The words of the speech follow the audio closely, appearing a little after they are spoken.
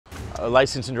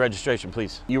License and registration,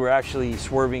 please. You were actually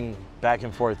swerving back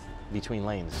and forth between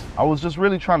lanes. I was just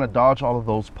really trying to dodge all of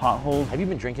those potholes. Have you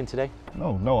been drinking today?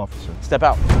 No, officer. Step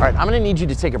out. All right, I'm gonna need you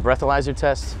to take a breathalyzer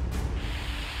test.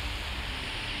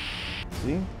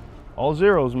 See? All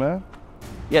zeros, man.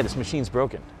 Yeah, this machine's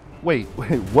broken. Wait,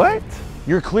 what?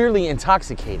 You're clearly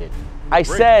intoxicated. I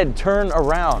said turn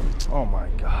around. Oh my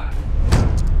God.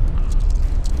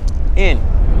 In.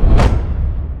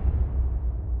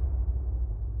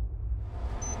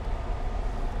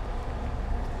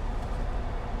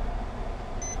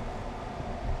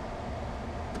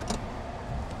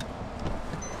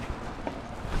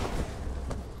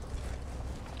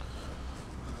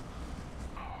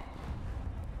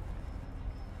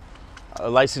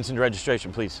 License and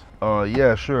registration, please.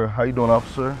 Yeah, sure. How you doing,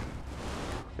 officer?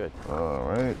 Good. All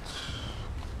right.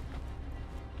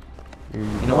 You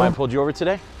know why I pulled you over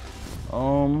today?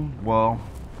 Well,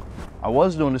 I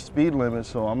was doing the speed limit,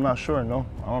 so I'm not sure. No,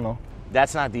 I don't know.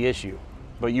 That's not the issue,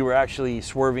 but you were actually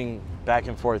swerving back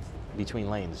and forth between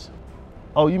lanes.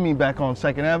 Oh, you mean back on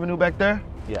 2nd Avenue back there?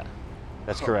 Yeah,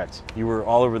 that's correct. You were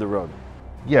all over the road.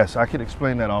 Yes, I could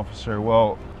explain that, officer.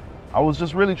 Well, I was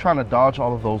just really trying to dodge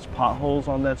all of those potholes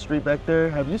on that street back there.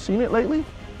 Have you seen it lately?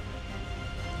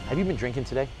 Have you been drinking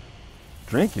today?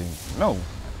 Drinking? No.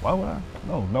 Why would I?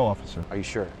 No, officer. Are you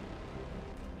sure?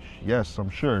 Yes, I'm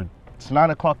sure. It's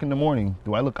 9 o'clock in the morning.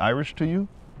 Do I look Irish to you?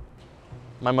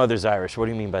 My mother's Irish. What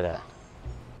do you mean by that?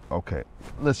 Okay.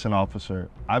 Listen, officer,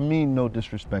 I mean no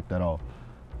disrespect at all,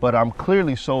 but I'm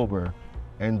clearly sober.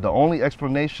 And the only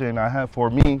explanation I have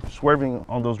for me swerving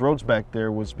on those roads back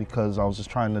there was because I was just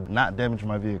trying to not damage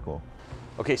my vehicle.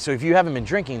 Okay, so if you haven't been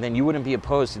drinking, then you wouldn't be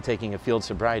opposed to taking a field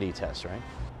sobriety test,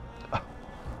 right?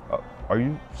 Are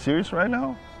you serious right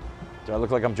now? Do I look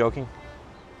like I'm joking?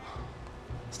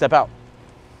 Step out.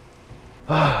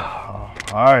 All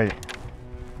right.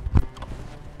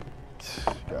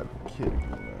 You gotta be kidding me,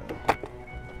 man.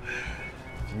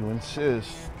 If you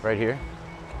insist. Right here.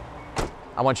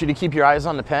 I want you to keep your eyes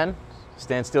on the pen.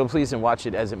 Stand still, please, and watch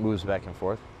it as it moves back and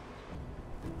forth.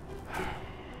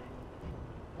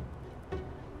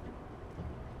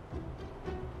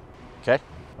 Okay?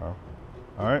 All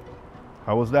right.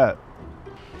 How was that?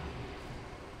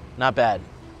 Not bad.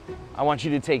 I want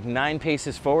you to take 9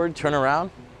 paces forward, turn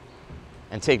around,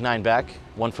 and take 9 back.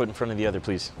 1 foot in front of the other,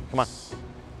 please. Come on.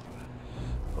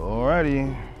 All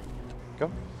righty.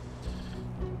 Go.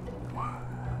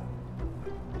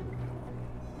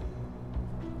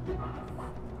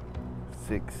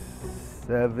 6,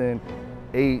 7,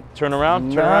 8. Turn around,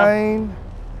 9. turn around.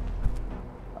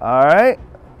 All right.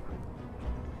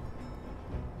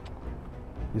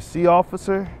 You see,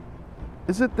 officer?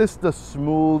 Isn't this the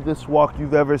smoothest walk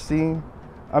you've ever seen?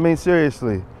 I mean,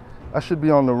 seriously, I should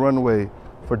be on the runway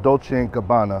for Dolce &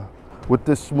 Gabbana with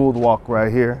this smooth walk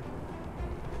right here.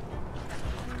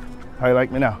 How you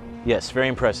like me now? Yes, very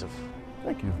impressive.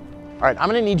 Thank you. All right, I'm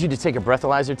gonna need you to take a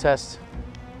breathalyzer test.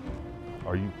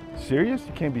 Are you serious?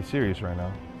 You can't be serious right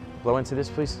now. Blow into this,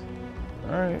 please.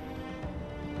 All right.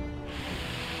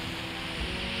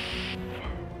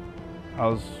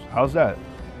 How's that?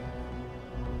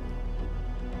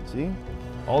 See?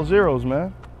 All zeros,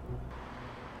 man.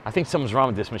 I think something's wrong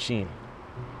with this machine.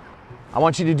 I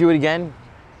want you to do it again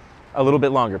a little bit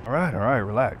longer. All right,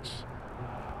 relax.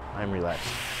 I'm relaxed.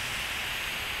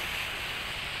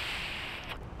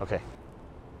 Okay.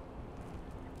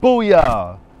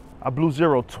 Booyah! I blew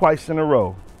 0 twice in a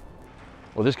row.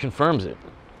 Well, this confirms it.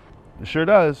 It sure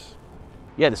does.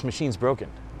 Yeah, this machine's broken.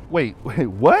 Wait,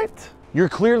 what? You're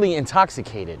clearly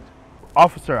intoxicated.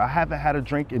 Officer, I haven't had a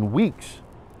drink in weeks.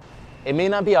 It may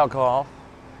not be alcohol,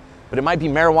 but it might be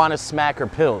marijuana, smack, or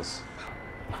pills.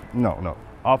 No.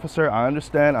 Officer, I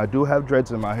understand I do have dreads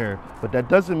in my hair, but that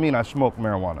doesn't mean I smoke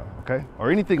marijuana, okay?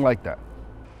 Or anything like that.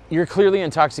 You're clearly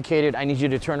intoxicated. I need you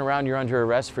to turn around. You're under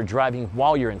arrest for driving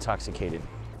while you're intoxicated.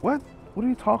 What? What are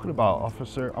you talking about,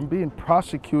 officer? I'm being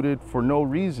prosecuted for no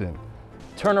reason.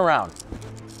 Turn around.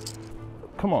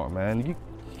 Come on, man. You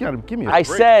gotta give me a break.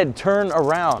 I said turn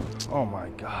around. Oh my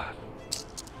God.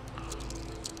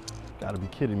 Gotta be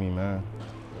kidding me, man.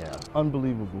 Yeah.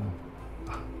 Unbelievable.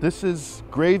 This is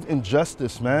grave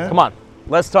injustice, man. Come on,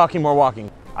 less talking, more walking.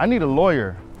 I need a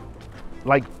lawyer.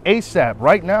 Like ASAP,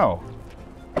 right now.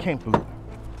 I can't believe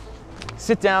it.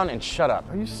 Sit down and shut up.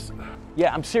 Are you?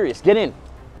 Yeah, I'm serious. Get in.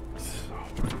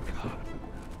 Oh my God.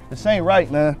 This ain't right,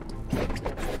 man.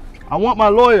 I want my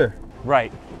lawyer.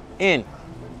 Right. In.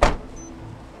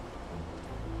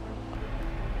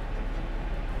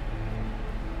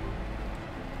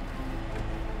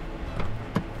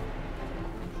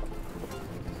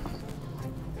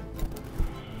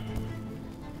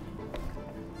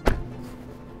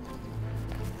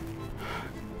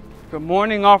 Good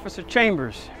morning, Officer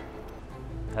Chambers.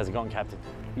 How's it going, Captain?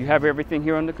 You have everything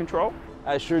here under control?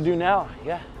 I sure do now,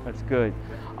 yeah. That's good.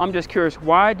 I'm just curious,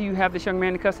 why do you have this young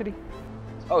man in custody?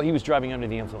 Oh, he was driving under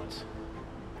the influence.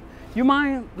 You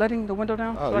mind letting the window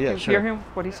down so I can sure. hear him,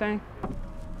 what he's saying?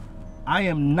 I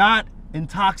am not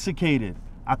intoxicated.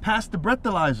 I passed the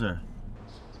breathalyzer.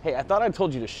 Hey, I thought I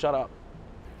told you to shut up.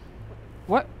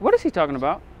 What is he talking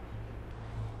about?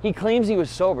 He claims he was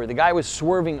sober. The guy was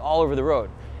swerving all over the road.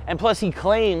 And plus he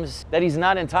claims that he's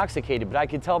not intoxicated, but I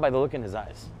could tell by the look in his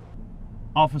eyes.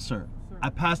 Officer, I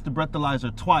passed the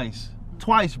breathalyzer twice.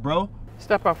 Twice, bro.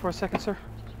 Step out for a second, sir.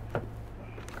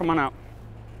 Come on out.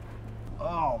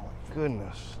 Oh my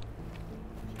goodness.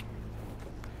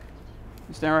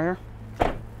 You stand right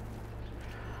here.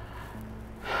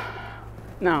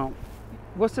 Now,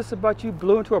 what's this about you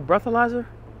blew into a breathalyzer?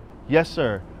 Yes,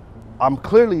 sir. I'm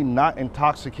clearly not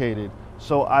intoxicated,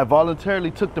 so I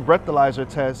voluntarily took the breathalyzer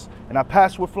test and I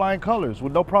passed with flying colors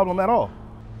with no problem at all.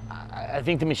 I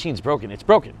think the machine's broken. It's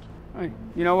broken. Hey,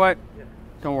 you know what?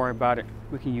 Don't worry about it.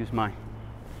 We can use mine.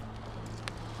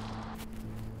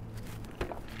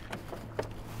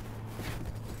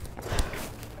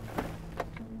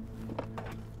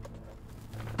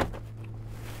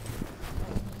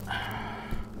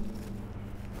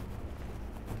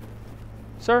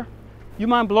 Sir, you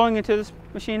mind blowing into this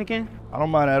machine again? I don't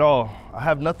mind at all. I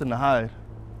have nothing to hide.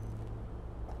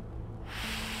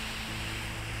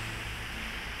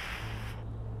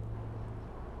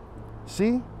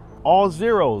 See? All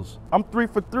zeros. I'm 3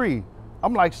 for 3.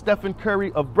 I'm like Stephen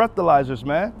Curry of breathalyzers,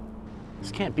 man.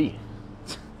 This can't be.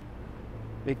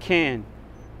 It can,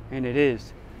 and it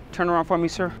is. Turn around for me,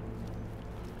 sir.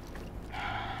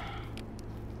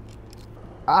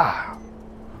 Ah.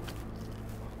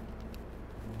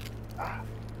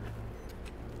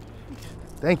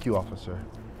 Thank you, officer.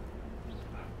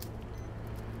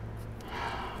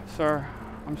 Sir,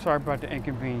 I'm sorry about the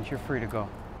inconvenience. You're free to go.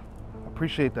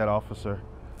 Appreciate that, officer.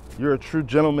 You're a true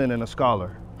gentleman and a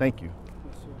scholar. Thank you.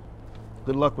 Yes, sir.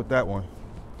 Good luck with that one.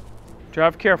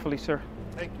 Drive carefully, sir.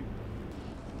 Thank you.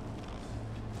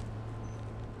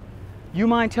 You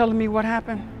mind telling me what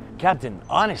happened? Captain,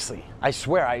 honestly, I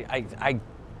swear, I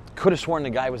could have sworn the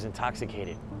guy was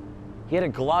intoxicated. He had a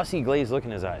glossy glazed look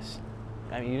in his eyes.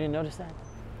 I mean, you didn't notice that?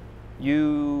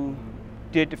 You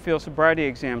did the field sobriety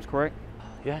exams, correct?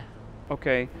 Yeah.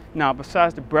 Okay. Now,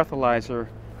 besides the breathalyzer,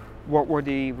 what were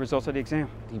the results of the exam?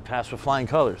 He passed with flying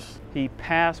colors. He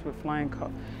passed with flying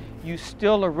colors. You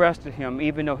still arrested him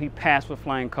even though he passed with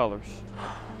flying colors.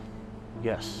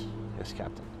 Yes. Yes,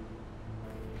 Captain.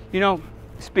 You know,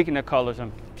 speaking of colors,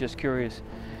 I'm just curious.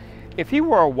 If he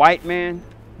were a white man,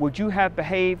 would you have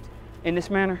behaved in this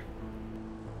manner?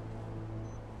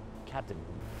 Captain.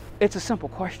 It's a simple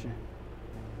question.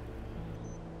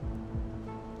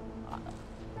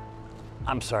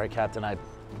 I'm sorry, Captain. I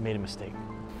made a mistake.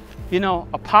 You know,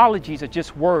 apologies are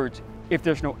just words if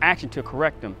there's no action to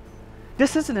correct them.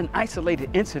 This isn't an isolated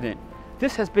incident.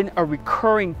 This has been a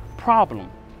recurring problem.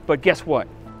 But guess what?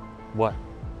 What?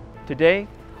 Today,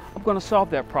 I'm going to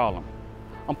solve that problem.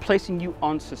 I'm placing you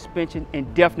on suspension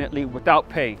indefinitely without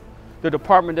pay. The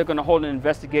department, they're going to hold an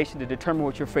investigation to determine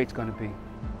what your fate's going to be.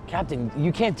 Captain,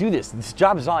 you can't do this. This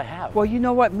job is all I have. Well, you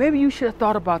know what? Maybe you should have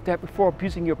thought about that before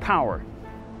abusing your power.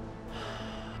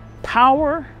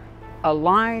 Power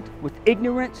aligned with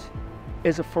ignorance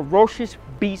is a ferocious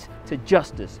beast to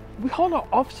justice. We hold our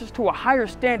officers to a higher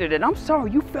standard, and I'm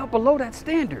sorry you fell below that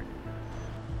standard.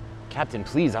 Captain,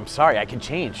 please, I'm sorry. I can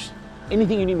change.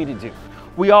 Anything you need me to do.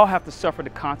 We all have to suffer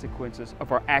the consequences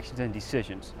of our actions and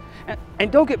decisions.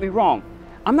 And don't get me wrong,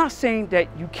 I'm not saying that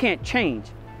you can't change,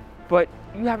 but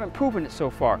you haven't proven it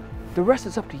so far. The rest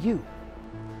is up to you.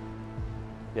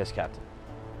 Yes, Captain.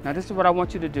 Now this is what I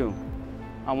want you to do.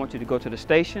 I want you to go to the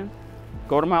station,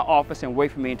 go to my office and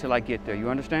wait for me until I get there. You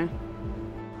understand?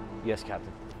 Yes,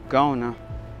 Captain. Go on now.